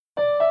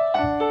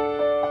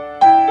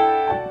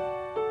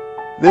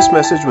This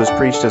message was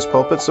preached as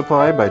Pulpit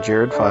Supply by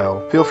Jared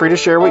File. Feel free to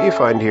share what you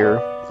find here,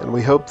 and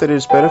we hope that it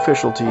is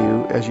beneficial to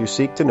you as you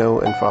seek to know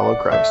and follow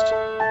Christ.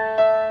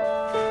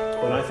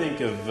 When I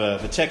think of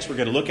the text we're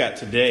going to look at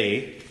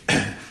today,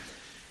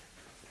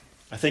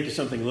 I think of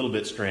something a little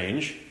bit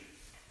strange.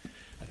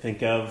 I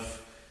think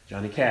of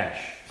Johnny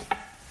Cash.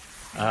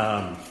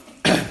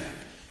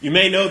 You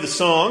may know the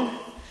song,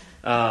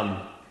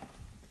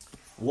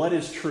 What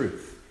is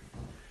Truth?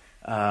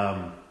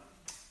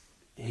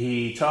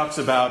 He talks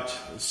about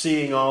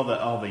seeing all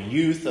the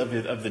youth of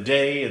the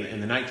day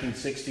in the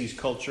 1960s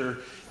culture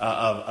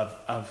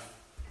of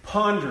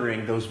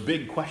pondering those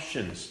big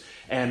questions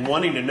and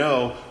wanting to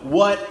know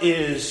what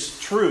is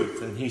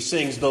truth. And he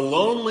sings, "The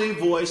lonely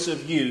voice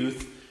of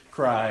youth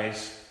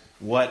cries,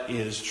 what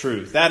is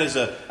truth?" That is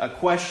a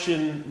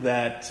question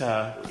that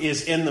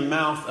is in the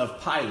mouth of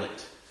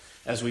Pilate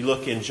as we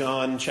look in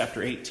John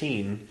chapter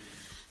 18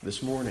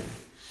 this morning.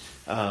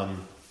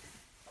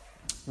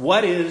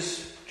 What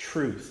is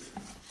truth?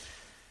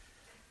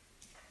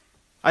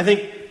 I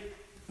think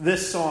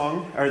this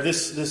song, or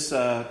this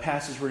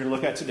passage we're going to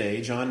look at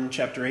today, John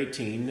chapter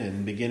 18,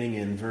 and beginning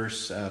in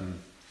verse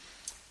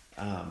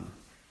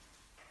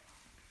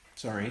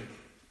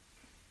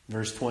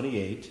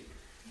 28,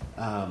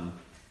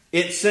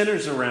 it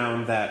centers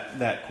around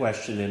that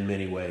question in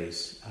many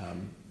ways.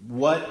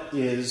 What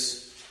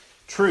is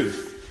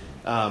truth?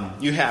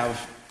 You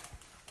have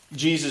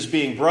Jesus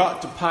being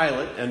brought to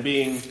Pilate and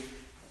being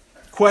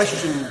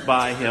questioned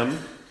by him,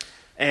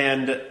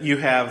 and you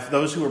have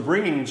those who are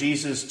bringing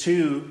Jesus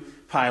to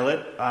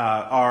Pilate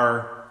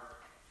are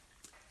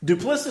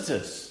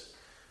duplicitous.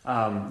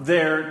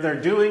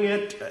 They're doing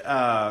it.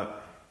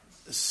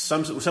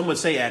 Some would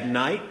say at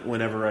night,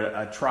 whenever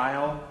a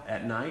trial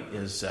at night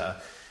is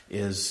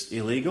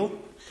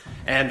illegal,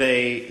 and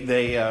they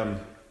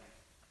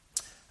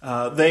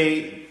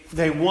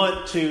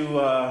want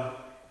to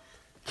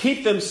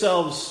keep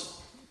themselves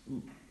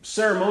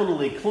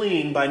ceremonially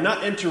clean by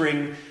not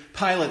entering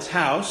Pilate's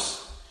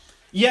house,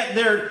 yet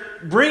they're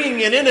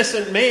bringing an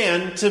innocent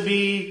man to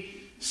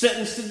be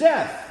sentenced to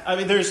death. I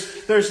mean,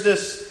 there's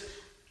this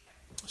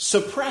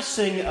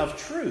suppressing of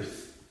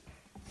truth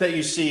that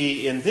you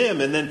see in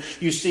them. And then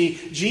you see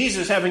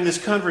Jesus having this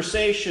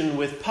conversation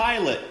with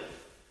Pilate,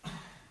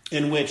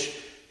 in which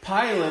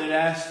Pilate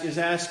is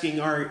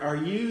asking, are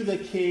you the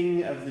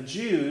king of the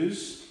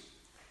Jews?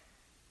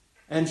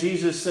 And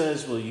Jesus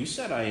says, well, you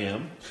said I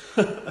am.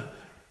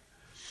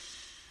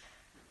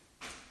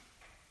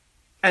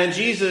 And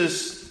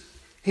Jesus,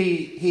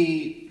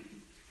 he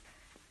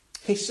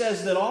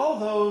says that all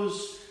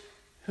those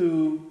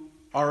who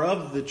are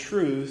of the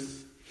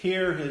truth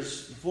hear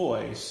his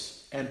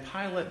voice. And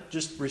Pilate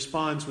just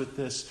responds with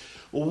this,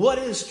 well, what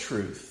is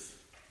truth?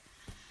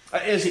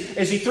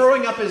 Is he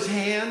throwing up his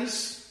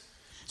hands,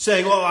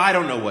 saying, well, I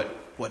don't know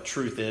what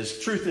truth is.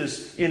 Truth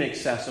is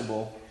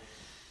inaccessible.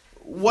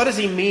 What does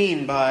he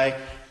mean by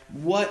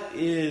what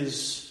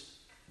is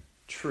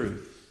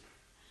truth?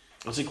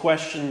 It's a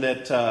question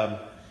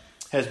that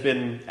has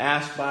been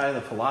asked by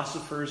the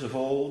philosophers of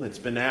old. It's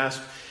been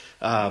asked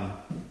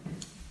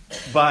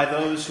by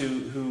those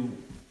who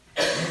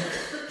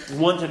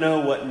want to know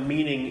what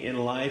meaning in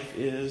life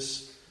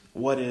is.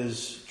 What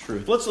is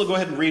truth? Let's go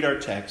ahead and read our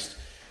text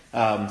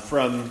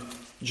from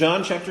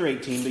John chapter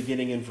 18,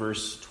 beginning in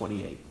verse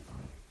 28.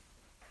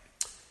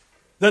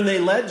 Then they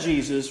led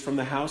Jesus from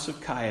the house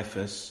of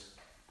Caiaphas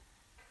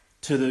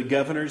to the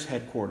governor's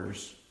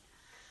headquarters.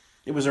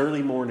 It was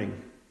early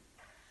morning.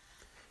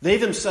 They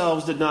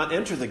themselves did not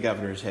enter the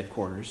governor's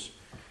headquarters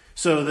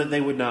so that they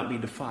would not be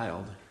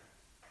defiled,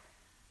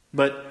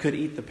 but could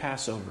eat the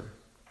Passover.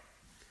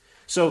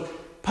 So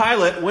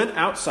Pilate went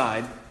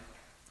outside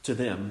to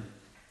them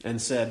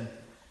and said,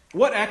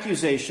 "What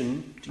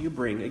accusation do you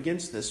bring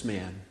against this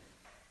man?"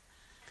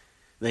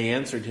 They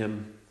answered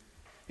him,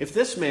 "If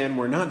this man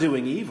were not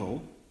doing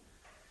evil,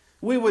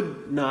 we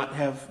would not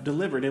have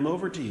delivered him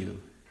over to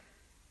you."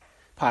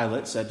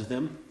 Pilate said to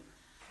them,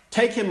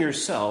 "Take him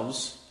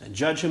yourselves and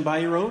judge him by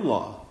your own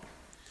law."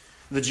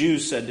 The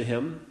Jews said to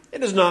him,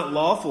 "It is not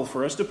lawful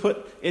for us to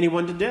put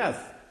anyone to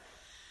death."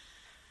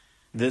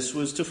 This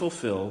was to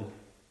fulfill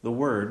the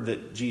word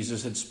that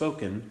Jesus had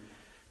spoken,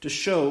 to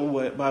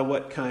show by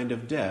what kind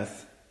of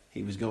death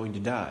he was going to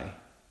die.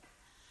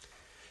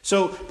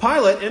 So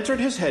Pilate entered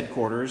his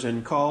headquarters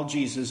and called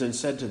Jesus and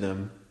said to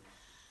them,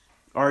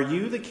 "Are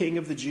you the king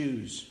of the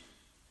Jews?"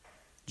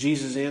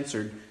 Jesus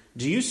answered,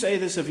 "Do you say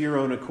this of your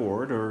own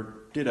accord, or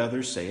did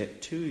others say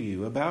it to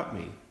you about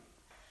me?"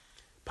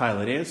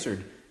 Pilate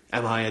answered,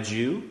 "Am I a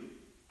Jew?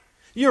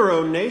 Your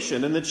own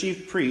nation and the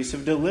chief priests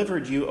have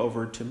delivered you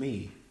over to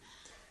me.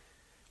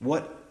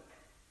 What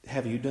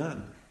have you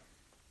done?"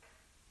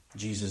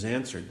 Jesus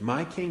answered,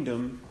 "My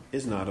kingdom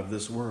is not of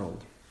this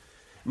world.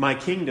 If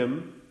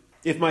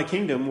my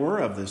kingdom were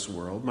of this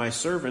world, my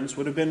servants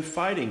would have been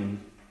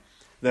fighting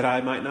that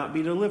I might not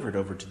be delivered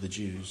over to the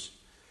Jews.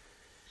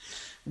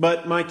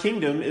 But my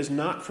kingdom is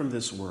not from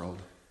this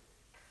world."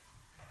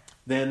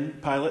 Then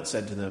Pilate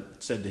said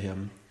to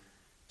him,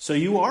 "So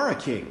you are a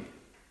king?"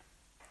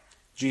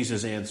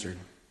 Jesus answered,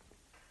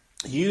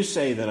 You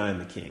say that I am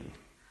the king.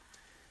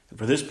 And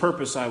for this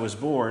purpose I was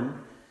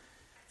born.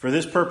 For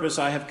this purpose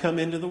I have come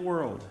into the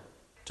world,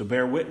 to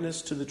bear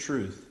witness to the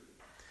truth.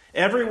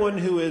 Everyone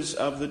who is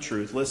of the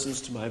truth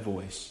listens to my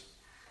voice."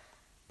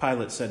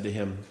 Pilate said to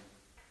him,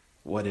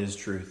 "What is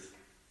truth?"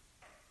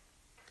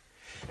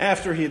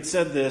 After he had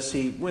said this,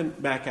 he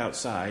went back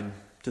outside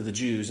to the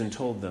Jews and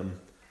told them,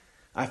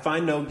 "I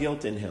find no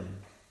guilt in him.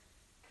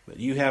 But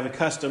you have a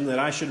custom that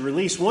I should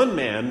release one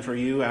man for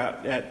you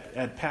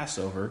at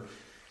Passover.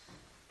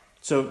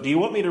 So do you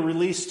want me to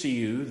release to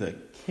you the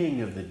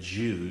King of the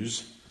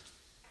Jews?"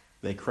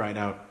 They cried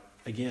out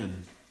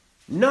again,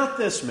 "Not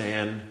this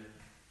man,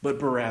 but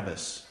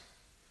Barabbas."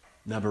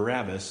 Now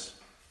Barabbas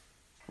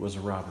was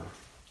a robber.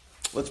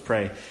 Let's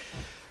pray.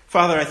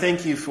 Father, I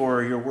thank you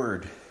for your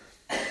word.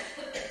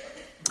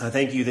 I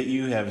thank you that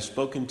you have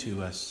spoken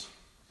to us.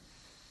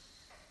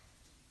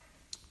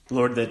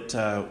 Lord, that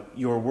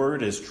your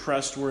word is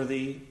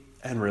trustworthy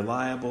and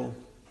reliable.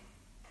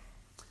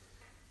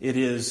 It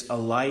is a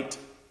light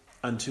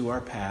unto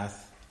our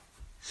path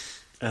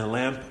and a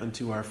lamp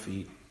unto our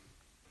feet.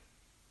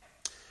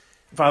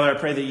 Father, I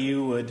pray that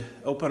you would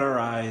open our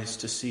eyes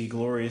to see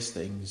glorious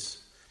things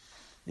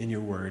in your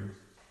word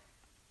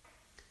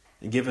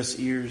and give us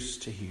ears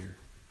to hear.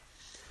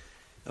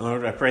 And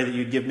Lord, I pray that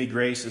you'd give me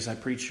grace as I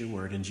preach your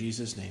word. In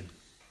Jesus' name,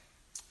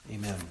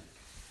 amen.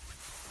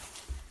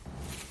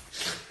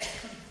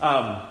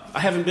 I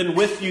haven't been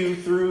with you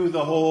through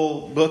the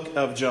whole book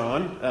of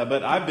John,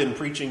 but I've been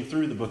preaching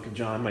through the book of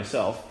John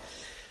myself.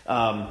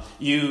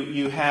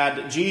 You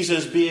had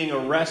Jesus being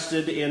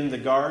arrested in the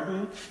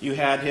garden. You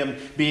had him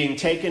being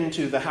taken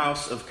to the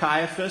house of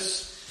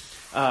Caiaphas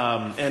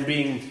and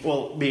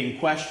being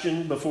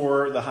questioned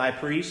before the high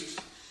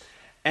priests.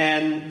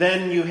 And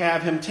then you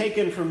have him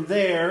taken from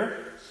there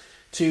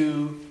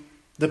to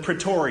the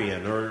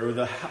Praetorian, or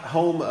the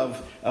home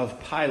of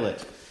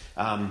Pilate.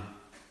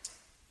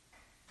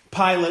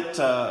 Pilate,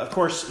 of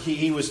course,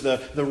 he was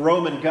the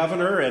Roman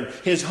governor, and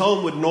his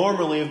home would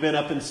normally have been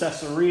up in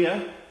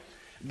Caesarea.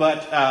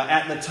 But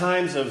at the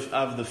times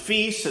of the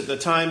feasts, at the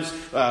times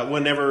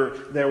whenever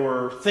there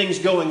were things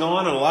going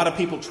on and a lot of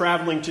people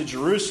traveling to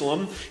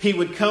Jerusalem, he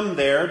would come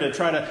there to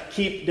try to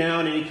keep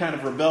down any kind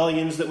of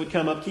rebellions that would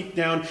come up, keep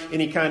down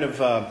any kind of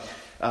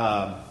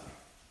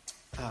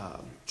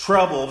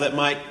trouble that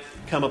might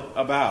come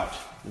about.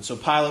 And so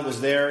Pilate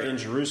was there in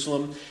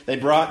Jerusalem. They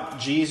brought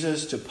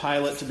Jesus to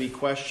Pilate to be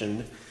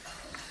questioned.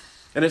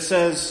 And it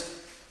says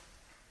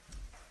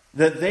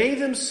that they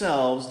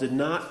themselves did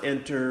not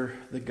enter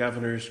the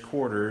governor's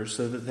quarters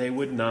so that they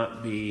would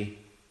not be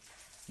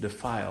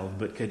defiled,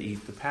 but could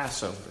eat the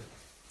Passover.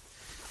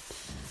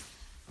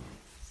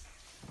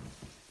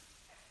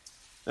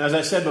 As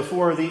I said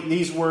before,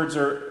 these words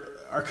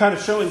are kind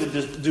of showing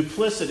the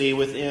duplicity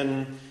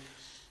within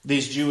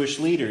these Jewish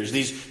leaders.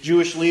 These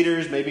Jewish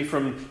leaders, maybe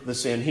from the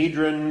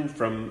Sanhedrin,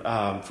 from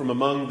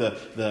among the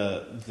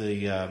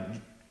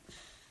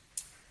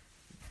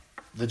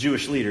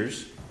Jewish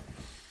leaders,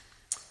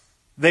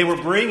 they were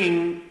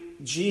bringing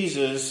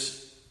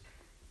Jesus,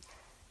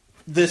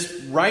 this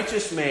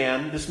righteous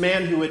man, this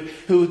man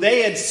who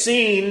they had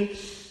seen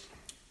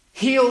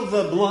heal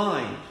the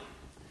blind,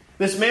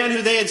 this man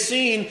who they had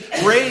seen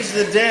raise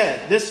the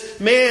dead, this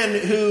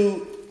man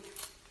who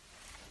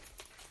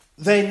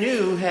they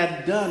knew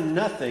had done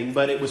nothing,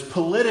 but it was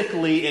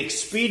politically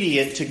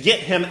expedient to get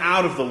him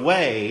out of the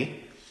way.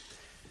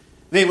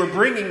 They were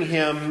bringing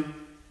him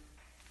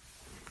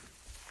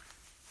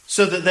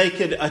so that they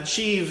could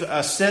achieve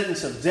a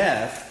sentence of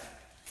death,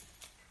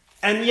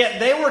 and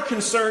yet they were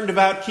concerned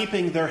about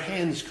keeping their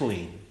hands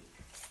clean.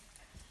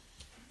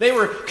 They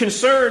were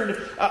concerned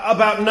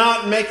about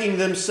not making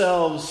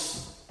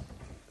themselves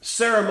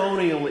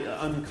ceremonially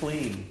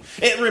unclean.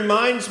 It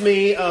reminds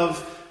me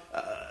of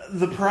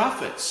the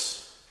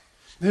prophets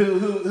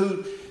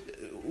who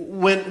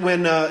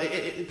when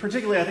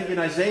particularly I think in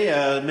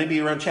Isaiah, maybe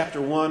around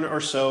chapter 1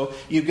 or so,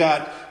 you've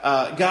got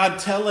God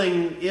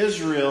telling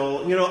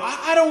Israel,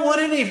 I don't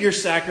want any of your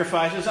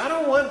sacrifices. I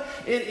don't want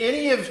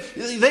any of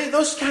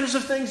those kinds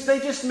of things. They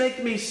just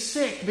make me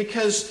sick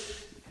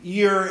because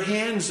your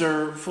hands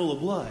are full of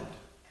blood.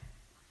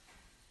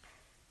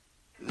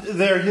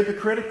 They're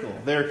hypocritical.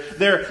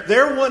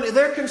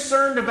 They're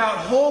concerned about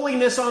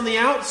holiness on the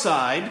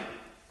outside,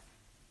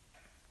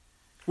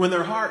 when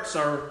their hearts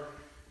are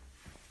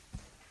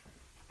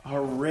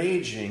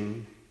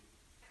raging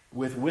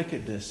with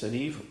wickedness and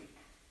evil.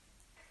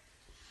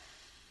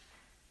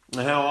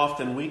 And how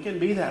often we can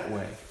be that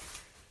way.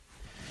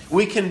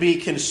 We can be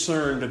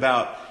concerned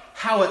about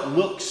how it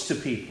looks to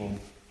people.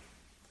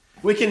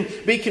 We can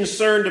be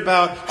concerned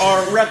about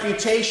our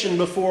reputation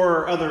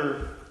before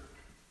other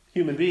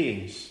human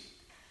beings,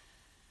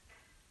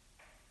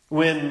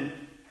 when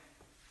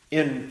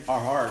in our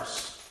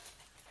hearts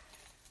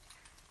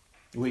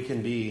we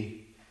can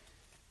be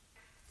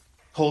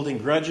holding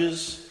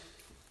grudges.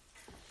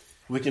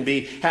 We can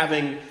be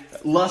having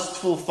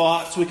lustful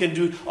thoughts. We can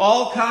do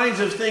all kinds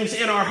of things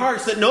in our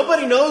hearts that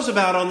nobody knows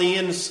about on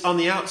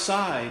the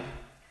outside.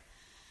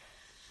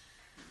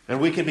 And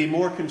we can be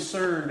more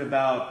concerned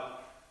about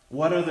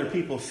what other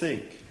people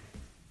think,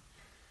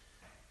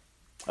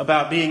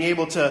 about being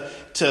able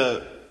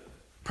to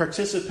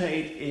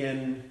participate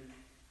in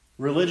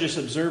religious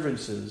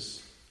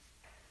observances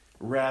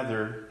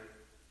rather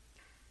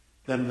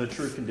than the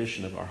true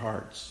condition of our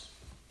hearts.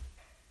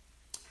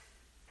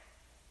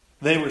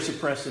 They were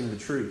suppressing the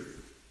truth.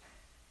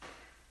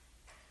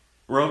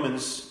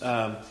 Romans,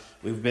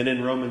 we've been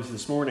in Romans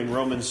this morning.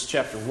 Romans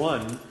chapter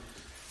 1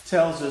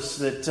 tells us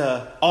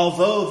that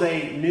although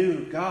they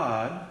knew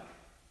God,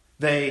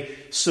 they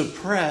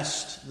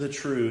suppressed the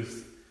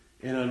truth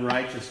in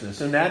unrighteousness.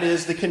 And that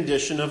is the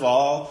condition of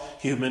all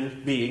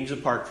human beings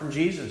apart from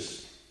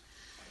Jesus.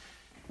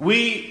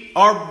 We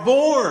are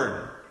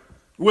born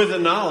with a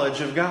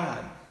knowledge of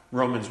God,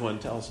 Romans 1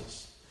 tells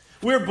us.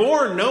 We're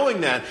born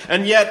knowing that.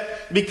 And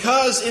yet,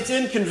 because it's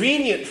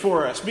inconvenient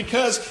for us,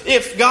 because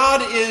if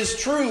God is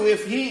true,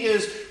 if He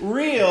is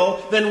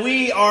real, then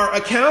we are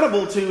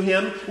accountable to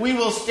Him. We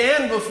will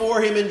stand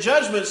before Him in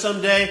judgment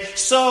someday.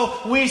 So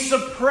we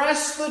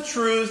suppress the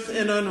truth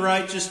in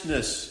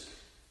unrighteousness.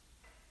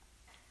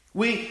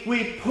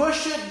 We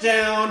push it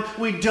down.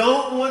 We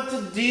don't want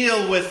to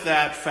deal with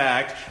that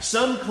fact.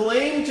 Some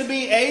claim to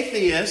be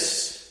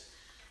atheists.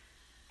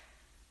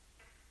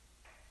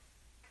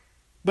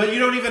 But you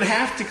don't even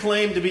have to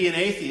claim to be an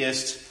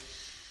atheist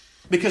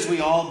because we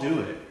all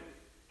do it.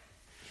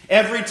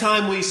 Every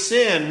time we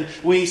sin,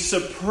 we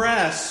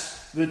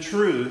suppress the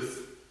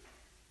truth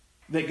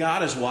that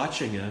God is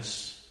watching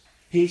us.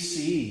 He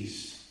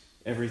sees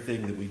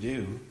everything that we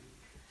do.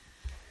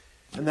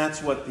 And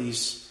that's what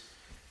these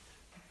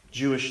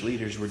Jewish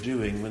leaders were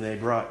doing when they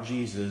brought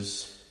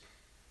Jesus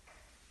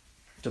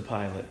to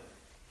Pilate.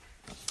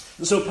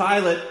 And so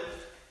Pilate,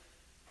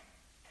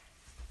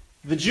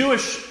 the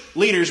Jewish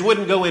leaders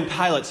wouldn't go in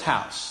Pilate's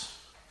house.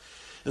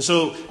 And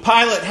so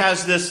Pilate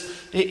has this,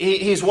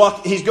 he's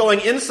going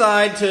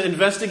inside to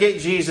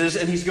investigate Jesus,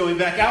 and he's going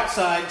back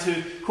outside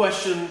to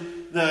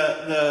question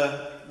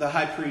the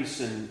high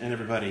priest and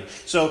everybody.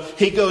 So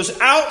he goes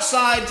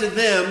outside to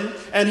them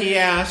and he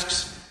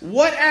asks,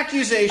 "What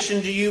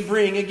accusation do you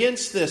bring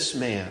against this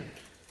man?"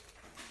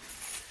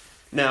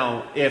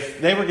 Now, if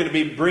they were going to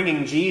be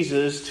bringing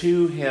Jesus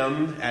to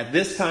him at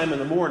this time in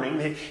the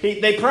morning,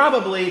 they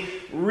probably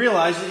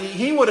realized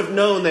he would have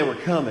known they were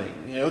coming.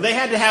 You know, they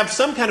had to have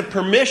some kind of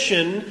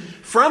permission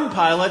from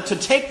Pilate to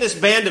take this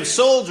band of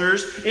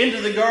soldiers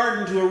into the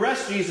garden to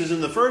arrest Jesus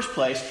in the first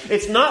place.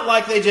 It's not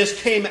like they just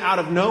came out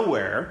of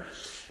nowhere.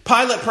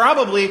 Pilate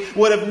probably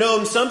would have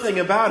known something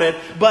about it,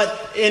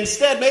 but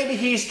instead maybe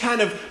he's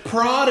kind of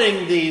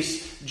prodding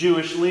these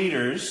Jewish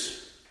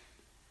leaders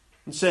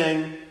and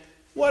saying,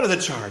 "What are the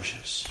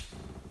charges?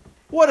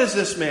 What has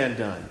this man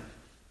done?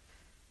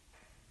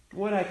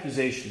 What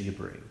accusation do you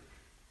bring?"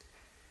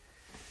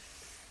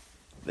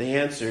 They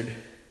answered,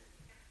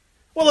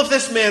 "Well, if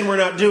this man were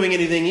not doing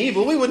anything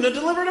evil, we wouldn't have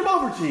delivered him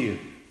over to you."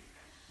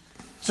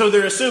 So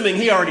they're assuming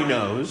he already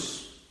knows.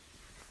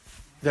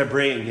 They're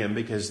bringing him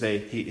because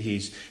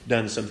he's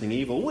done something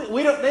evil.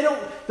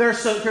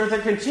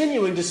 They're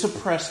continuing to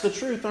suppress the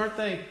truth, aren't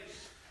they?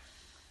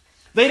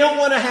 They don't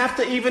want to have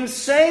to even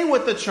say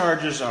what the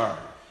charges are.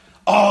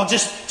 "Oh,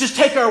 just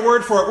take our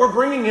word for it. We're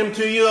bringing him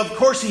to you. Of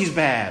course he's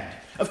bad.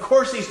 Of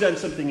course he's done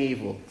something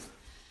evil."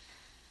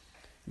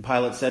 And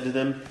Pilate said to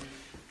them,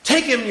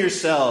 "Take him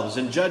yourselves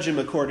and judge him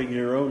according to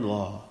your own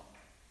law."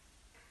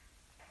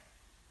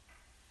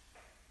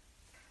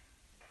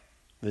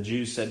 The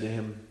Jews said to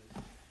him,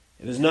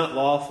 "It is not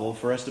lawful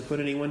for us to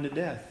put anyone to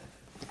death."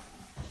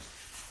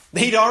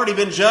 They'd already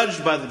been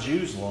judged by the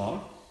Jews'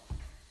 law,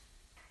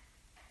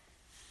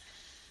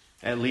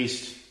 at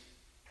least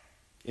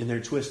in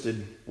their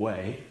twisted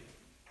way.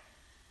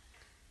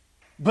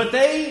 But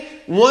they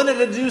wanted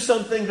to do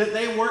something that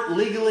they weren't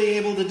legally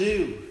able to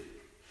do.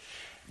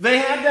 They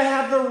had to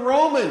have the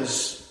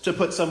Romans to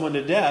put someone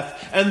to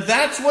death, and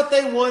that's what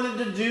they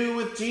wanted to do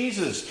with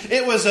Jesus.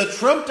 It was a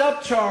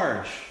trumped-up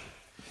charge.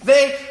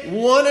 They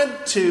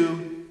wanted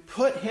to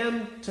put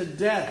him to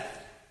death.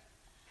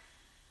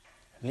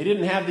 They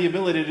didn't have the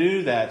ability to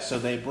do that, so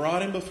they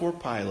brought him before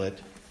Pilate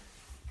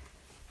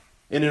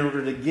in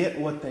order to get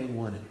what they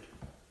wanted.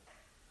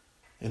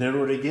 And in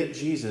order to get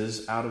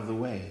Jesus out of the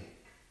way.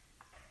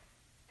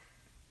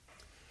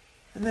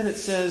 And then it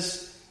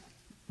says,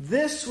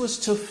 this was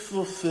to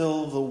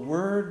fulfill the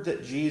word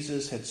that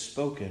Jesus had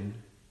spoken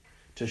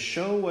to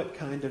show what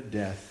kind of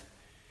death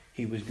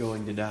he was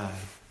going to die.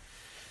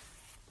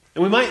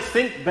 And we might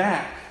think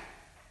back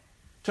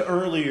to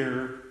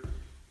earlier,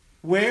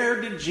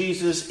 where did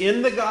Jesus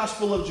in the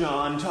Gospel of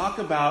John talk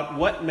about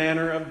what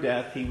manner of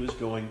death he was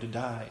going to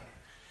die?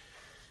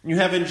 You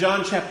have in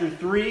John chapter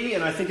 3,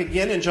 and I think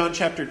again in John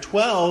chapter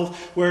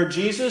 12, where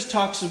Jesus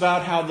talks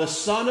about how the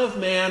Son of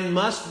Man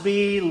must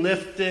be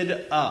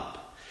lifted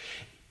up.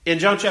 In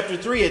John chapter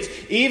 3, it's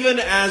even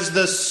as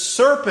the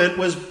serpent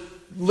was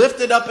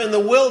lifted up in the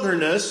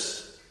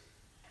wilderness,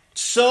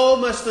 so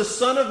must the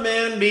Son of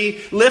Man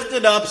be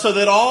lifted up so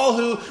that all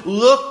who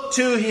look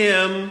to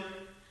him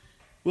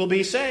will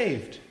be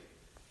saved.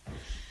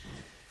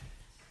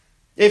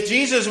 If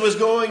Jesus was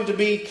going to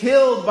be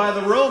killed by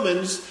the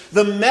Romans,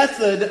 the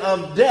method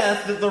of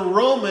death that the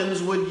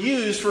Romans would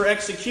use for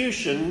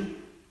execution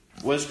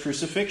was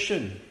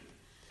crucifixion.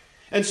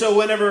 And so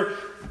whenever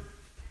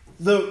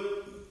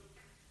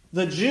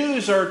the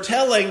Jews are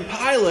telling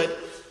Pilate,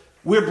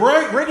 we're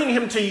bringing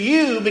him to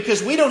you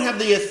because we don't have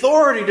the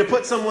authority to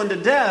put someone to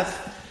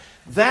death,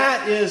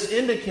 that is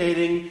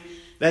indicating,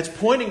 that's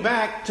pointing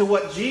back to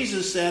what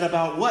Jesus said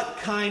about what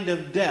kind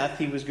of death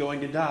he was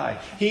going to die.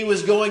 He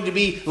was going to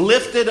be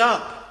lifted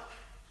up.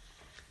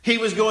 He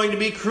was going to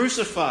be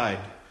crucified.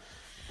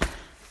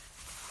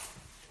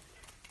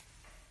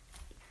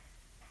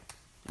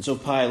 And so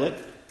Pilate,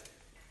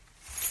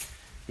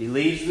 he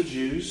leaves the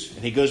Jews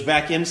and he goes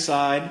back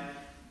inside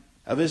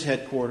of his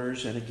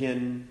headquarters, and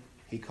again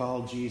he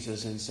called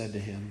Jesus and said to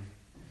him,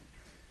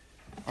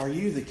 "Are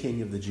you the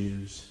King of the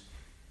Jews?"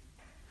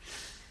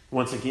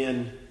 Once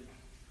again,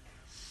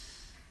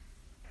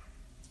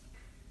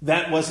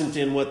 that wasn't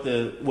in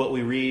what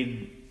we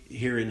read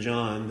here in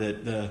John,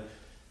 that the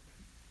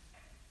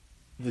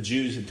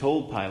Jews had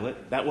told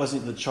Pilate. That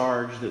wasn't the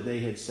charge that they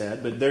had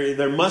said, but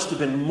there must have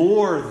been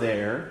more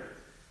there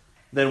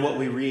than what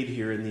we read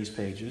here in these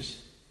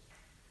pages.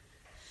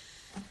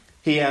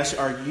 He asked,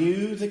 "Are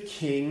you the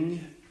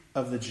King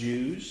of the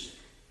Jews?"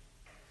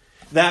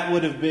 That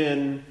would have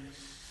been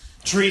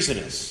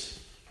treasonous,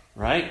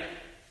 right?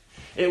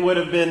 It would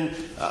have been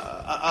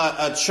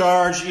a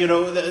charge.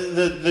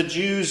 The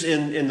Jews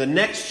in the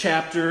next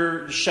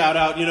chapter shout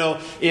out,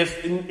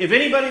 if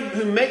anybody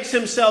who makes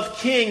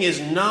himself king is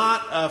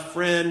not a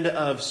friend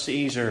of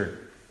Caesar.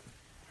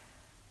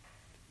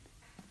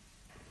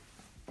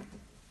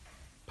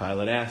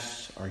 Pilate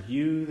asks, "Are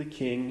you the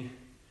King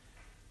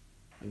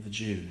of the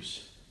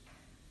Jews?"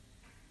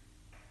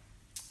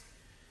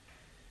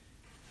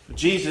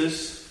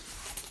 Jesus,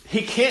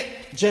 he can't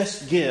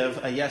just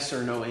give a yes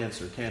or no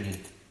answer, can he?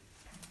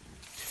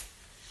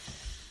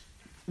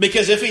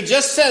 Because if he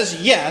just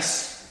says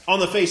yes on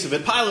the face of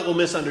it, Pilate will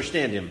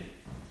misunderstand him.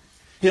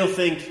 He'll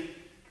think,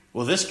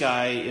 well, this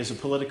guy is a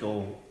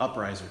political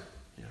upriser.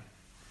 Yeah.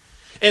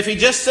 If he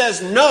just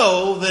says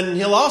no, then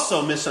he'll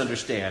also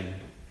misunderstand.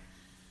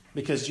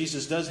 Because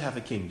Jesus does have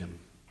a kingdom.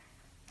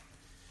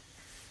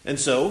 And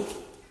so,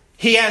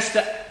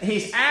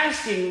 he's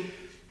asking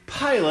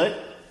Pilate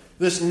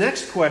this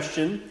next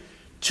question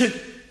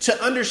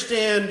to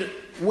understand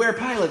where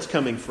Pilate's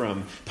coming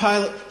from.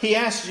 He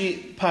asked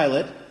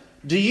Pilate,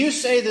 "Do you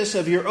say this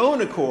of your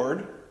own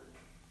accord,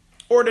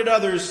 or did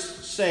others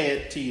say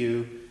it to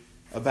you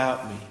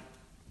about me?"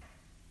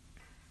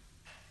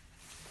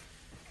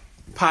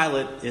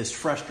 Pilate is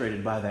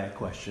frustrated by that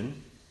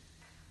question.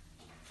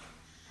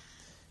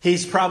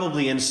 He's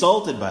probably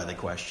insulted by the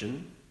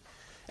question.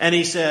 And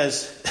he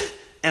says,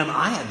 "Am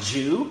I a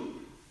Jew?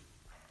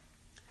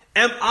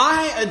 Am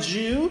I a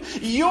Jew?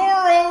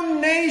 Your own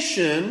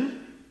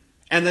nation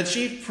and the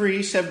chief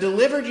priests have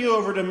delivered you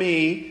over to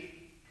me.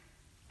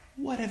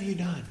 What have you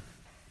done?"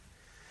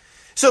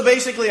 So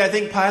basically, I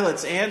think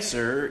Pilate's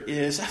answer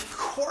is, of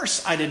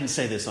course I didn't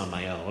say this on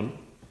my own.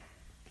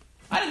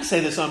 I didn't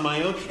say this on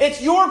my own.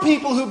 It's your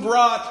people who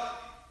brought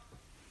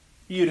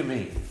you to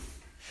me,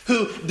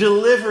 who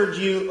delivered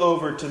you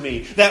over to me.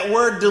 That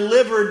word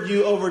 "delivered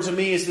you over to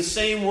me" is the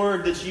same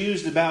word that's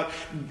used about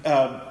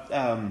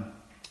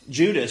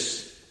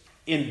Judas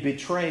in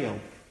betrayal.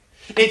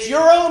 It's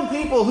your own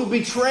people who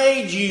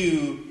betrayed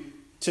you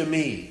to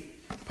me,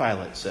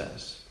 Pilate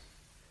says.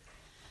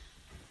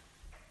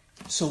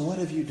 So what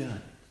have you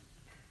done?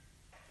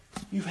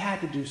 You've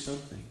had to do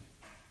something.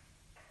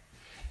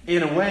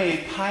 In a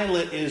way,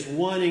 Pilate is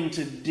wanting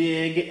to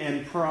dig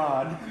and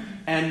prod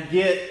and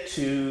get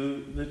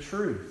to the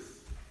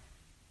truth.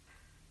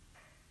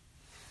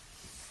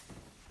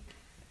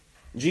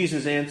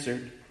 Jesus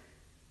answered,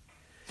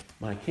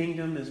 "My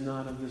kingdom is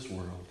not of this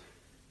world.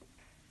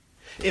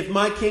 If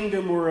my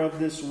kingdom were of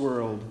this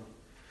world,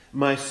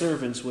 my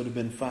servants would have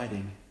been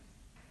fighting,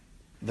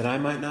 that I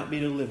might not be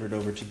delivered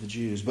over to the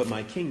Jews. But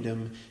my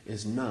kingdom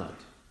is not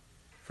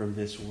from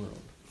this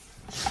world."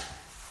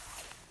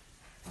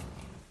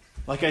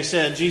 Like I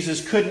said,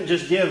 Jesus couldn't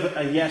just give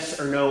a yes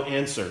or no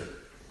answer.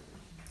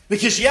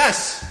 Because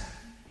yes,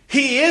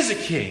 he is a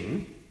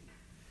king,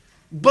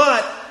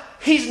 but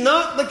he's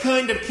not the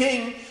kind of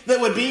king that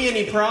would be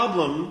any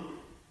problem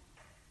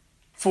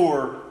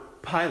for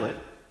Pilate,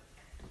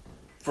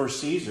 for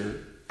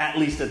Caesar, at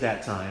least at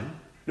that time.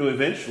 No,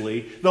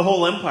 eventually, the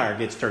whole empire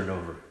gets turned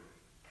over.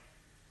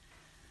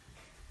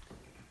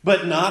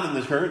 But not in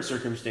the current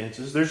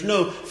circumstances. There's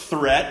no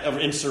threat of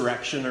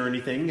insurrection or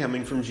anything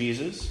coming from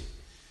Jesus.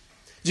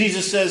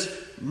 Jesus says,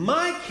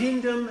 "My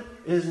kingdom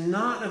is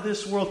not of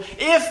this world.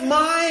 If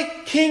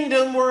my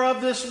kingdom were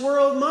of this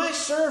world, my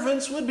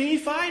servants would be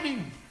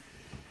fighting."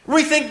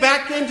 We think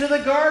back into the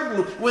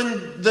garden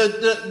when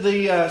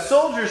the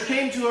soldiers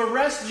came to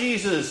arrest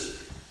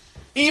Jesus.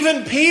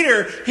 Even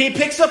Peter, he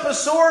picks up a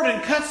sword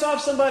and cuts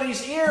off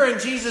somebody's ear, and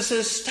Jesus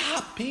says,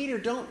 "Stop, Peter,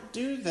 don't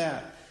do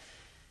that."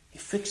 He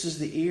fixes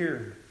the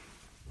ear.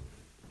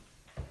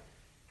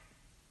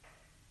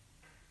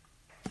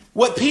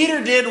 What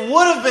Peter did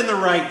would have been the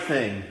right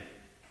thing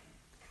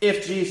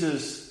if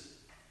Jesus'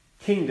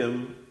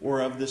 kingdom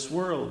were of this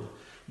world.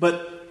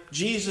 But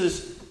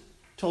Jesus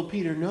told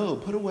Peter, no,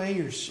 put away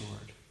your sword.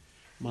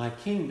 My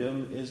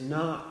kingdom is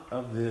not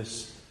of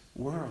this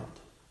world.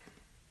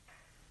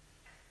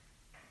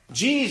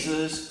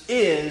 Jesus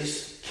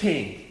is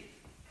king.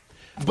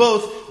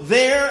 Both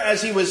there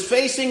as he was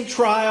facing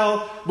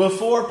trial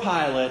before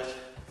Pilate,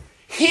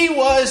 he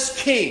was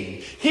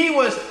king. He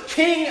was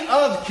King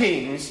of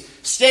kings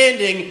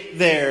standing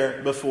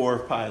there before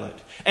Pilate.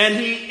 And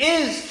he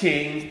is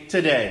king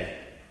today.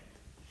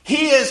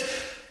 He is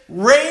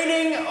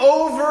reigning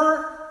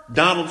over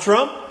Donald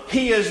Trump.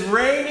 He is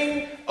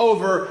reigning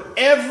over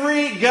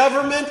every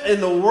government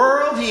in the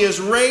world. He is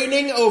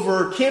reigning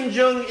over Kim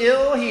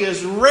Jong-il. He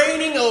is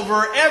reigning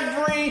over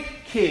every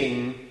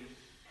king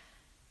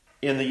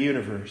in the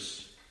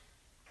universe.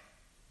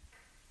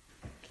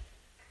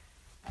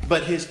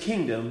 But his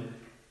kingdom,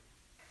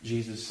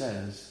 Jesus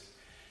says,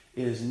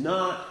 is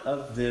not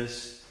of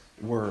this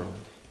world.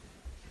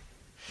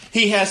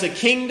 He has a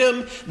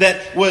kingdom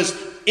that was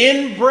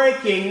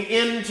inbreaking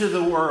into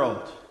the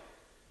world.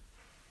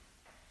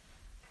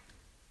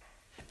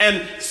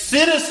 And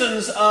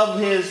citizens of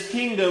his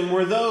kingdom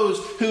were those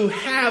who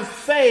have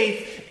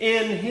faith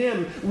in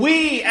him.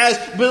 We as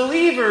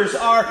believers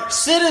are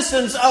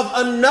citizens of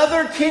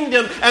another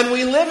kingdom, and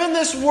we live in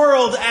this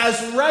world as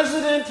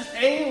resident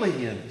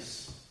aliens.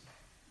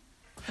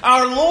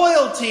 Our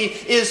loyalty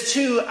is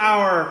to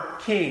our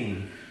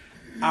King,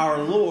 our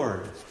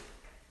Lord,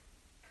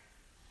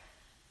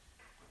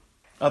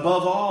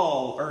 above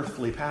all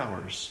earthly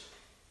powers.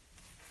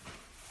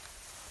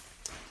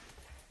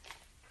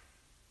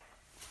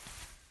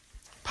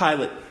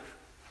 Pilate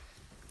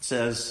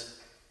says,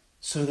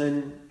 so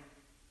then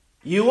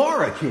you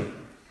are a king.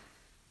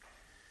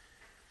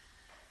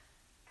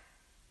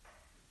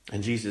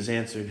 And Jesus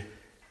answered,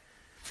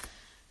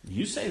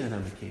 you say that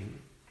I'm a king.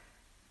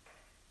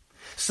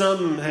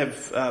 Some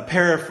have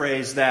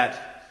paraphrased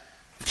that,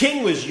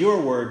 king was your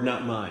word,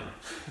 not mine.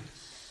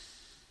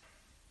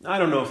 I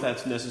don't know if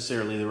that's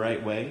necessarily the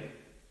right way.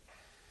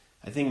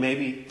 I think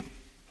maybe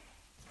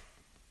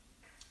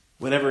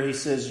whenever he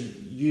says,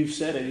 you've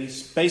said it,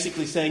 he's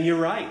basically saying, you're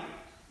right.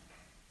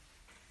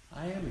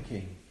 I am a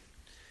king.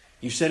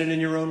 You said it in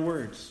your own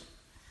words.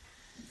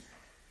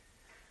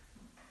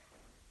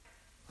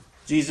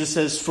 Jesus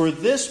says, for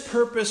this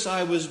purpose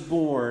I was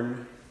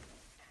born,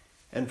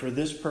 and for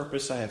this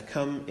purpose I have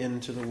come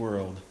into the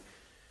world.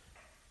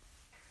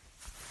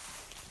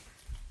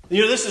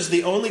 You know, this is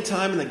the only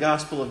time in the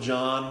Gospel of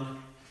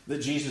John that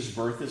Jesus'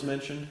 birth is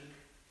mentioned.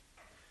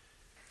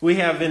 We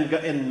have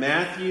in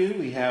Matthew,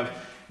 we have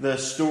the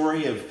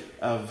story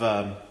of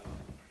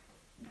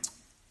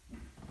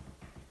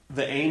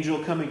the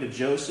angel coming to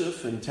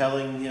Joseph and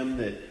telling him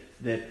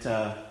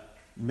that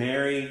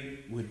Mary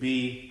would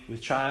be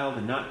with child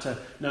and not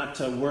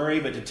to worry,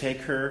 but to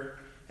take her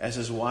as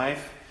his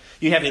wife.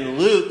 You have in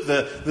Luke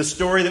the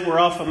story that we're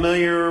all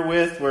familiar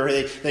with,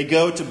 where they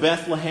go to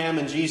Bethlehem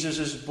and Jesus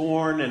is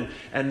born,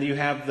 and you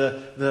have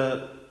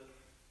the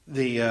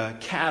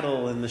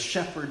cattle and the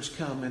shepherds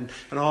come and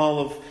all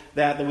of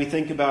that we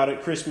think about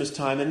at Christmas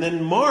time. And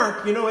then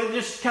Mark, it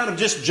just kind of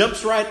just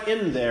jumps right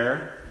in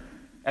there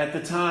at the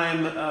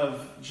time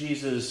of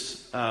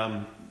Jesus'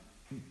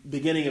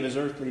 beginning of his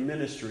earthly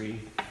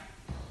ministry.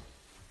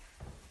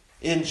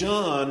 In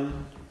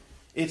John,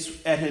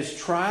 it's at his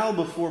trial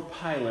before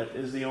Pilate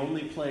is the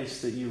only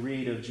place that you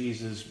read of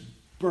Jesus'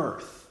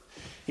 birth.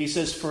 He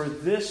says, for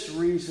this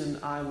reason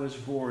I was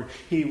born.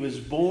 He was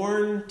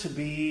born to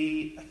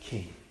be a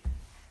king.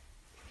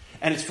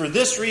 And it's for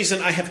this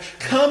reason I have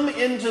come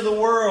into the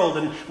world.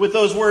 And with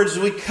those words,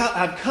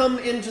 I've come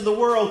into the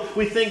world,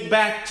 we think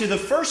back to the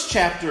first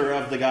chapter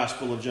of the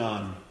Gospel of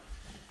John,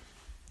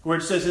 where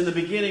it says, in the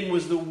beginning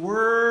was the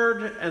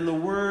Word, and the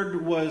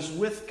Word was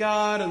with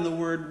God, and the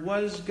Word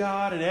was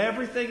God, and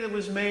everything that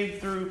was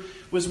made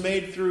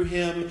through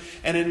him.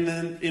 And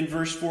in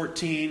verse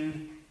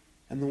 14,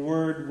 and the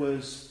Word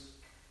was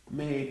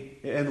made,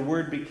 and the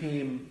Word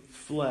became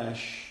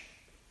flesh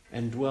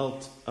and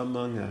dwelt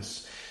among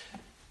us.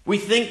 We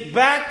think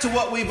back to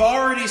what we've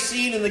already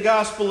seen in the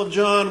Gospel of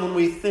John when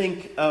we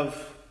think of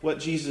what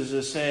Jesus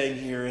is saying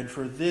here. And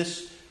for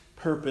this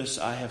purpose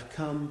I have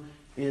come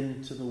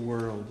into the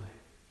world.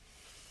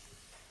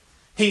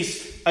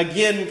 He's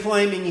again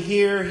claiming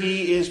here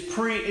he is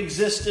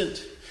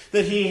pre-existent,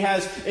 that he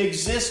has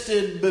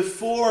existed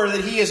before,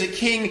 that he is a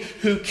king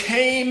who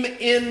came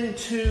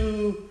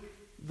into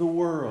the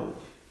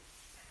world.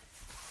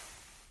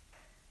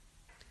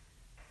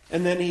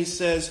 And then he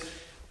says,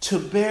 to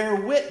bear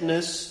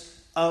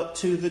witness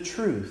to the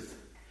truth.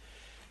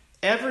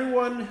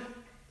 Everyone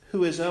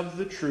who is of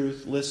the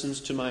truth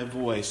listens to my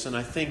voice. And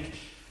I think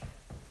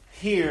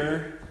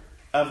here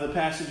of the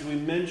passage we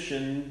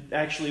mentioned,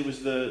 actually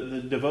was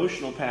the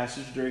devotional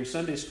passage during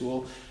Sunday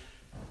school,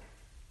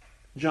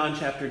 John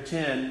chapter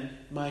 10,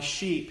 my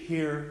sheep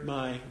hear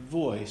my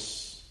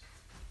voice,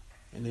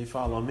 and they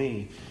follow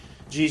me.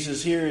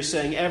 Jesus here is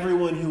saying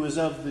everyone who is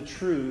of the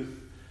truth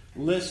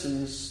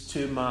listens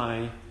to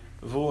my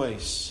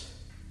voice.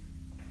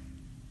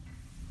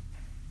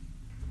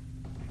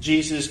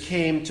 Jesus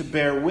came to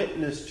bear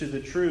witness to the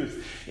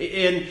truth.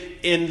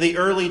 In the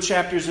early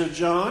chapters of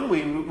John,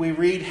 we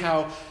read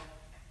how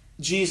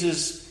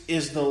Jesus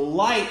is the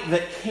light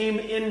that came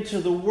into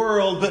the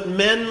world, but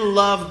men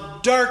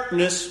loved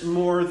darkness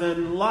more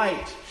than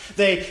light.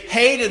 They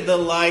hated the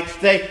light.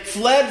 They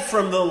fled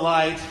from the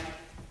light.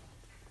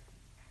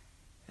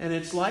 And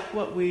it's like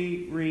what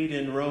we read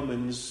in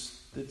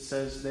Romans that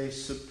says they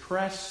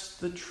suppress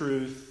the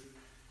truth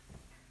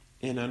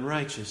in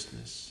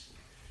unrighteousness.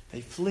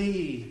 They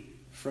flee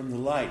from the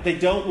light. They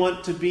don't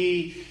want to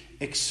be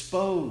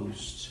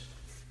exposed.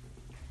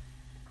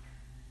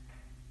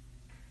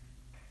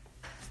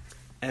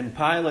 And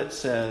Pilate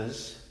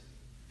says,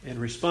 in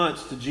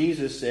response to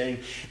Jesus saying,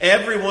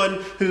 everyone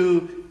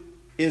who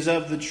is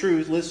of the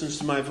truth listens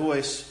to my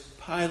voice.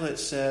 Pilate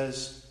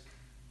says,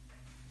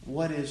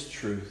 what is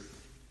truth?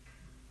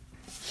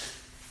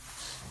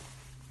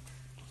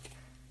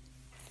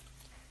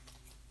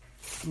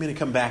 I'm going to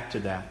come back to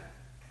that.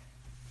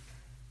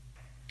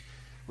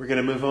 We're going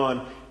to move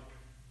on.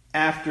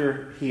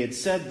 After he had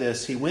said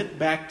this, he went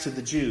back to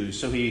the Jews.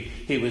 So he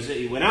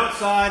went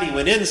outside, he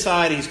went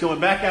inside, he's going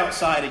back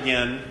outside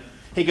again.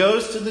 He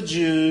goes to the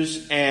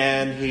Jews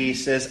and he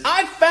says,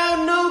 I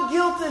found no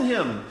guilt in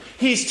him.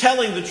 He's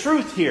telling the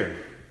truth here.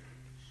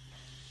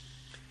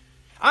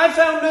 I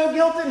found no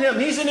guilt in him.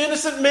 He's an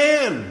innocent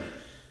man.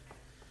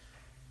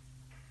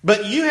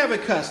 But you have a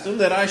custom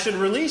that I should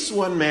release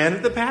one man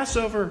at the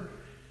Passover.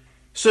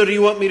 So do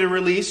you want me to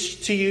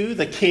release to you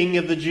the king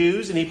of the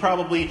Jews? And he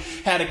probably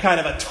had a kind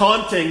of a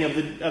taunting of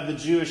the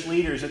Jewish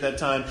leaders at that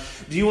time.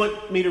 Do you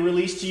want me to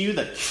release to you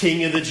the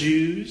king of the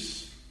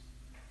Jews?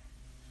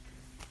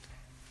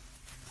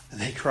 And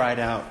they cried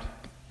out,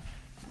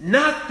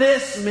 not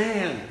this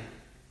man,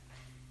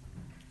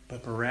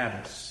 but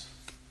Barabbas.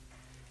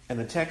 And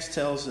the text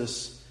tells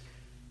us,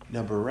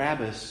 now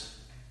Barabbas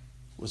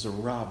was a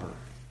robber.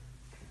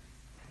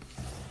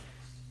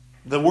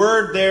 The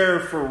word there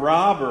for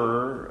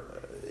robber,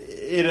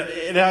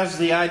 it has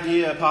the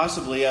idea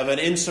possibly of an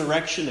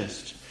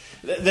insurrectionist.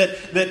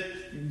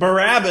 That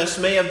Barabbas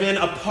may have been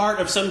a part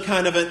of some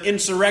kind of an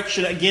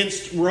insurrection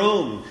against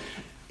Rome.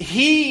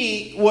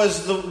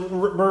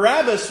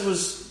 Barabbas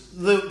was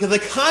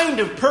the kind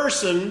of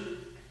person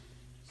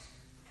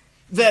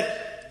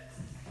that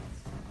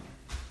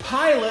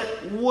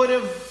Pilate would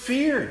have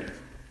feared.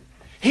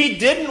 He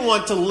didn't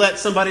want to let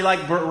somebody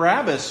like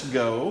Barabbas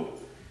go,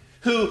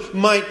 who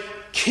might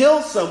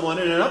kill someone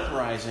in an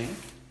uprising.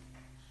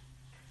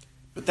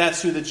 But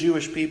that's who the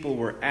Jewish people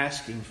were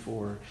asking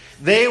for.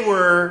 They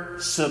were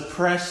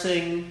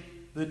suppressing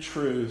the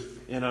truth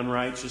in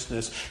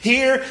unrighteousness.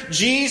 Here,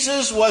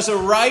 Jesus was a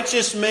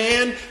righteous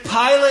man.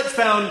 Pilate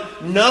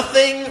found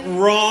nothing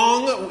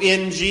wrong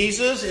in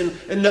Jesus,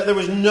 and there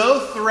was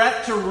no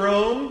threat to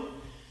Rome.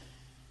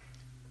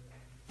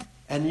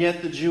 And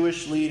yet the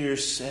Jewish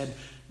leaders said,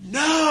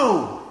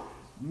 no,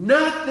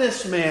 not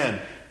this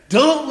man.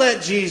 Don't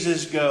let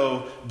Jesus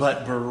go,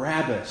 but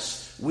Barabbas.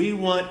 We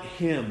want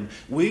him.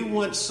 We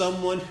want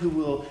someone who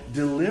will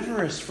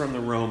deliver us from the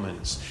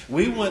Romans.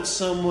 We want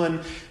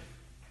someone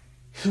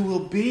who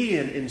will be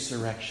an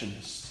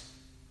insurrectionist.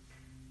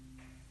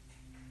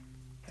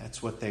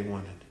 That's what they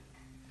wanted.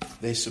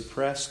 They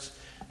suppressed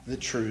the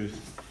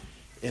truth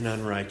in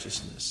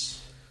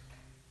unrighteousness.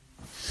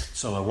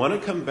 So I want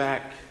to come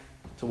back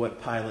to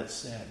what Pilate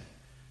said.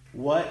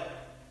 What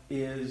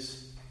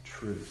is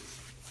truth?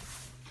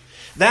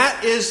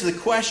 That is the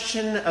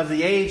question of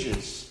the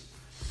ages.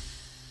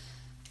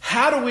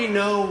 How do we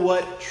know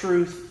what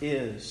truth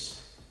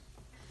is?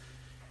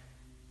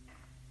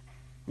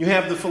 You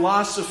have the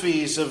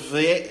philosophies of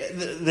the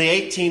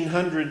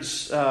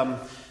 1800s,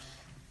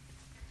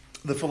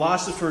 the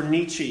philosopher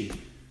Nietzsche,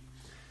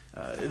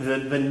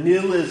 the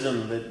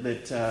nihilism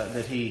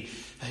that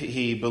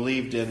he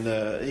believed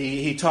in.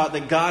 He taught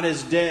that God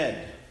is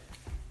dead.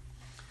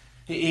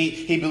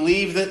 He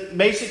believed that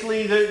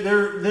basically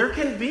there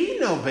can be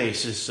no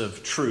basis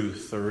of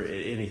truth or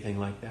anything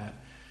like that.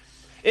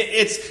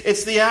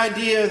 It's the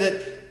idea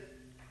that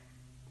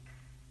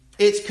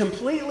it's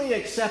completely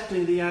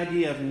accepting the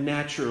idea of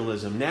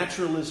naturalism.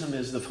 Naturalism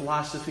is the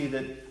philosophy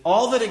that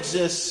all that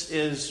exists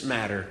is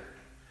matter.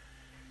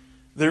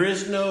 There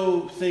is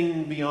no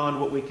thing beyond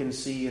what we can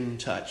see and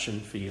touch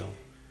and feel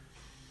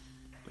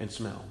and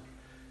smell.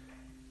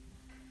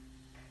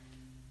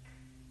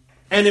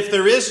 And if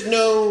there is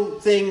no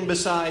thing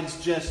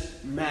besides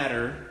just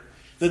matter,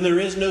 then there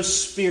is no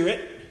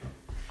spirit,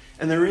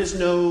 and there is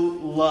no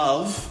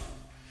love,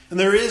 and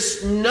there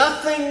is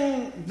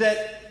nothing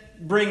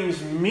that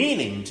brings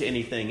meaning to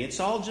anything. It's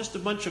all just a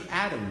bunch of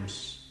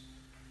atoms.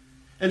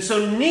 And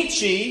so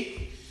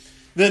Nietzsche,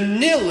 the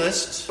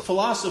nihilist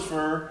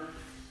philosopher,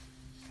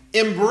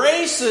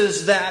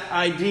 embraces that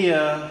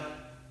idea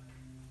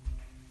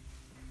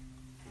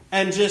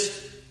and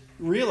just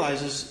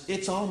realizes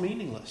it's all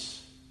meaningless.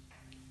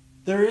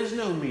 There is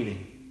no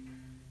meaning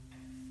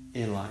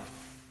in life.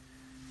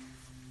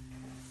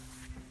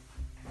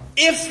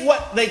 if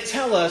what they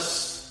tell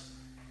us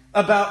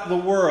about the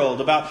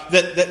world, about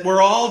that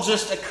we're all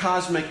just a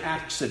cosmic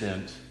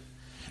accident,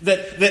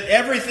 that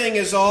everything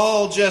is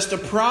all just a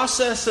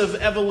process of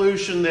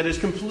evolution that is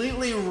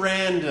completely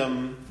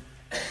random,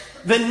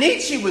 then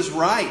Nietzsche was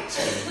right.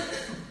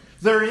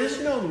 There is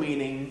no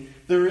meaning.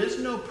 There is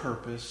no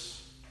purpose.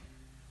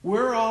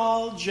 We're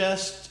all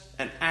just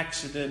an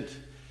accident,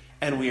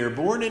 and we are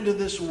born into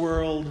this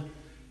world,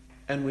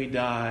 and we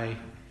die.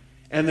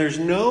 And there's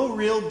no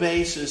real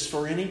basis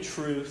for any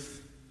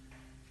truth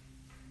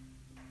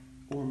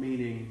or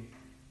meaning.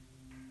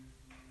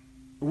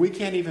 We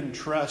can't even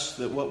trust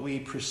that what we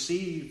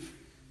perceive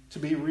to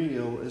be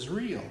real is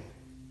real.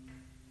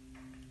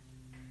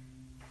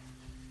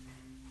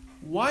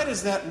 Why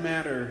does that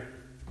matter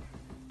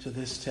to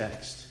this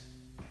text?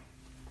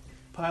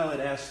 Pilate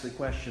asked the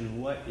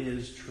question, what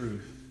is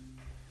truth?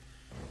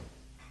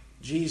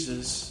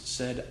 Jesus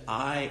said,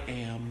 I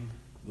am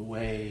the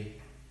way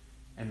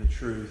and the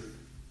truth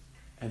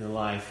and the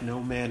life.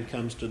 No man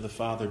comes to the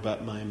Father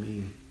but by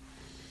me.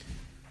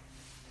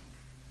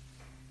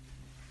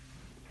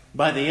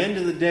 By the end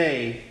of the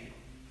day,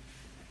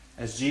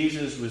 as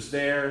Jesus was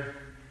there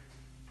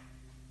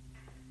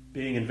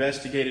being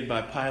investigated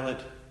by Pilate,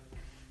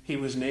 he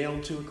was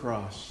nailed to a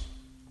cross.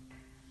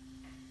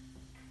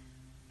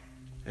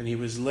 And he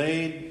was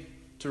laid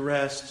to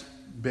rest,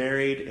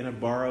 buried in a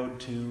borrowed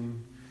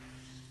tomb,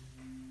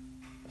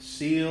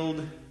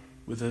 sealed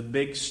with a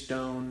big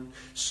stone,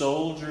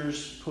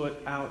 soldiers put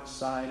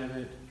outside of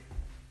it.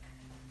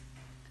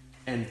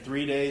 And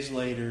 3 days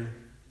later,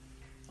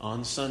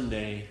 on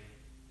Sunday,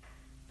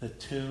 the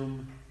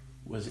tomb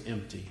was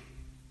empty.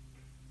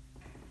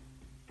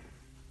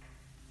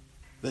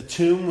 The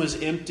tomb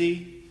was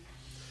empty.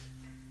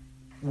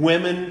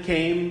 Women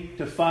came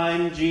to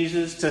find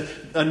Jesus, to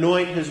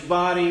anoint his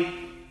body.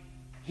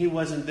 He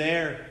wasn't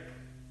there.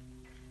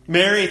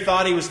 Mary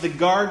thought he was the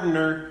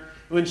gardener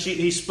when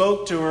he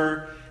spoke to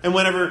her. And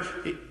whenever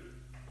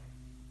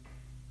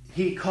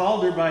he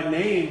called her by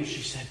name,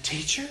 she said,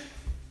 "Teacher?"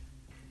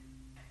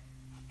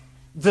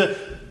 The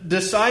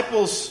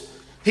disciples,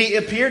 he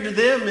appeared to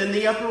them in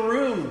the upper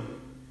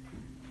room.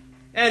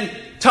 And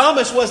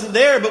Thomas wasn't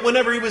there, but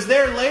whenever he was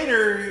there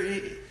later,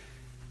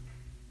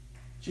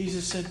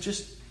 Jesus said,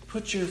 "Just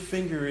put your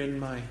finger in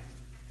my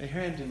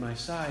hand in my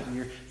side and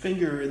your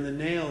finger in the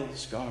nail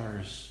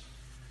scars."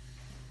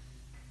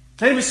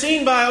 And he was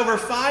seen by over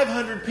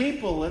 500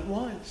 people at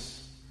once.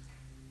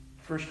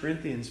 1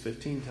 Corinthians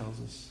 15 tells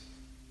us.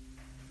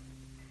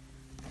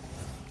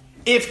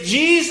 If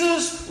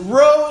Jesus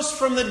rose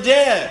from the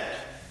dead,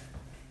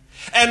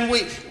 and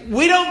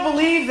we don't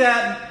believe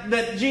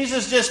that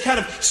Jesus just kind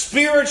of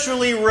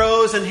spiritually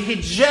rose and he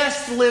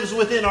just lives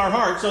within our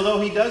hearts,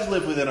 although he does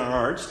live within our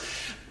hearts.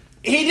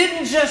 He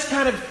didn't just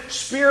kind of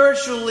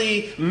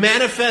spiritually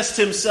manifest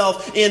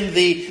himself in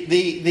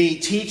the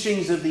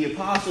teachings of the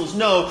apostles.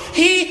 No,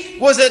 he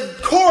was a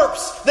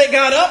corpse that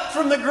got up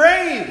from the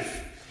grave.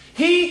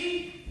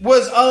 He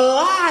was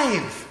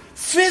alive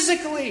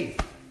physically.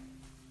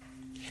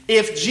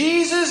 If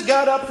Jesus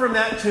got up from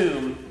that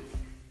tomb,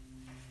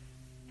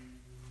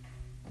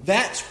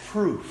 that's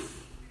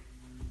proof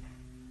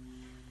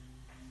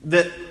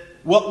that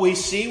what we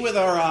see with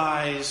our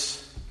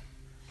eyes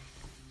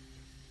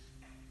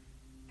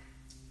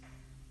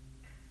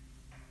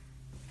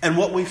and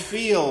what we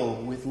feel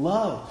with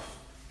love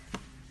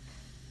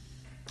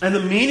and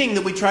the meaning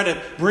that we try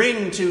to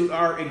bring to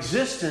our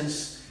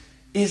existence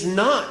is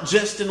not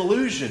just an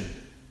illusion.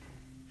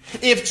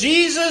 If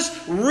Jesus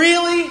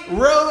really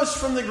rose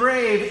from the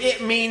grave,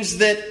 it means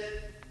that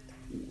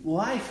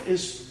life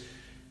is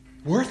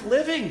worth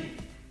living.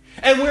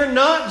 And we're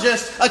not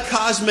just a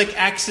cosmic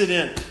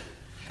accident.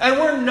 And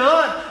we're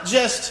not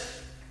just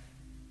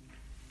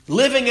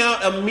living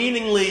out a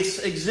meaningless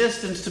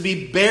existence to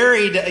be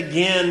buried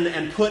again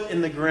and put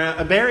in the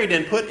ground, buried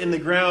and put in the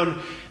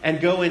ground and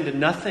go into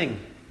nothing.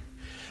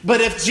 But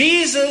if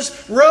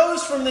Jesus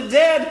rose from the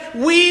dead,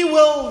 we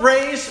will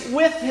raise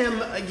with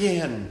him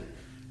again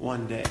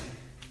one day.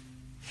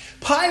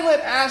 Pilate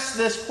asked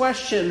this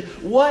question,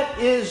 what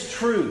is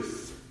truth?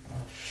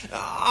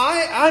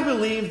 I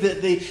believe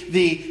that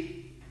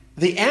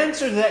the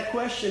answer to that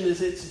question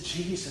is it's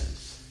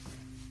Jesus.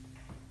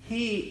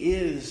 He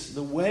is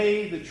the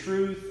way, the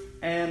truth,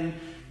 and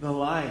the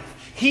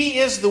life. He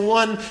is the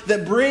one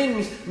that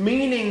brings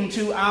meaning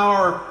to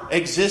our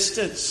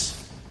existence.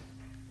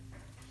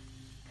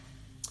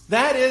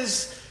 That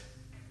is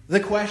the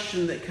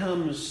question that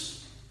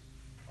comes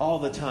all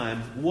the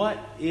time. What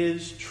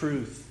is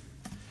truth?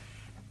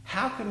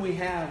 How can we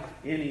have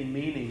any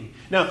meaning?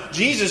 Now,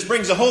 Jesus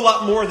brings a whole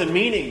lot more than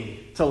meaning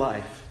to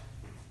life.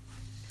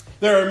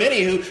 There are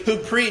many who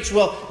preach,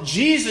 well,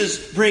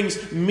 Jesus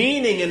brings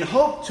meaning and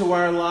hope to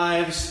our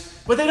lives,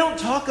 but they don't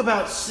talk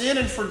about sin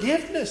and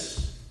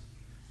forgiveness.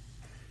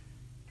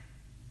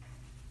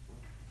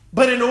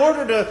 But in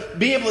order to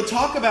be able to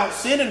talk about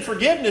sin and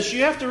forgiveness,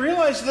 you have to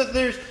realize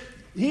that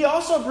He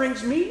also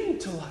brings meaning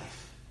to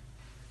life.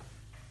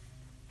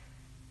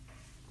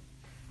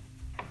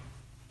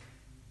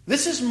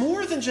 This is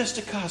more than just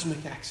a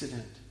cosmic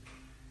accident.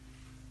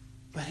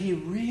 But He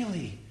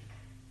really,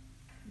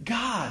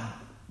 God,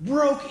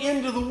 broke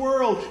into the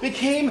world,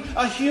 became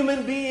a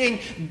human being,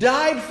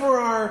 died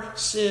for our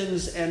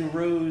sins, and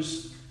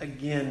rose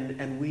again,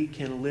 and we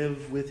can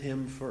live with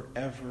Him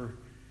forever.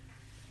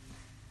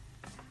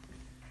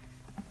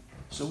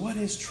 So what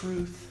is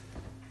truth?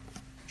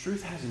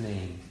 Truth has a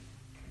name.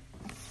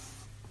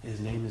 His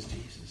name is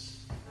Jesus.